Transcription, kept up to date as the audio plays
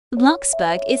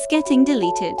Bloxburg is getting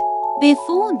deleted.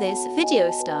 Before this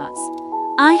video starts,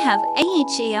 I have a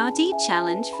HERD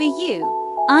challenge for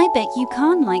you. I bet you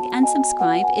can't like and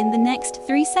subscribe in the next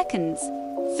 3 seconds.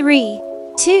 3,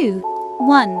 2,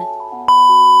 1.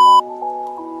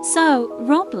 So,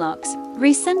 Roblox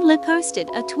recently posted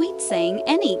a tweet saying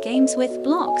any games with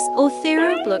blocks or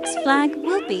Blocks flag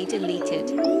will be deleted.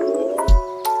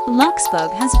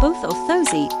 Bloxburg has both of those.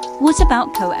 What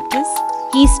about Coeptus?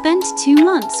 He spent 2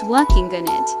 months working on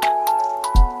it.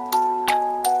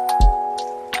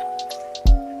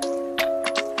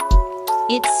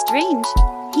 It's strange,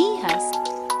 he has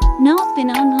not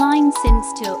been online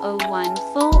since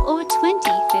 2014 or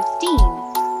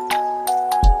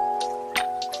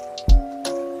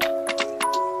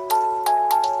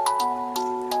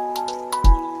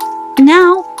 2015.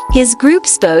 Now, his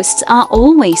group's posts are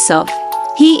always off.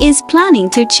 He is planning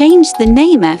to change the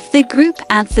name of the group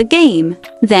at the game.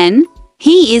 Then,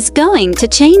 he is going to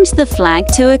change the flag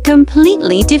to a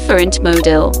completely different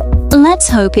model. Let's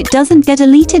hope it doesn't get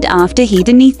deleted after he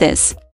deletes this.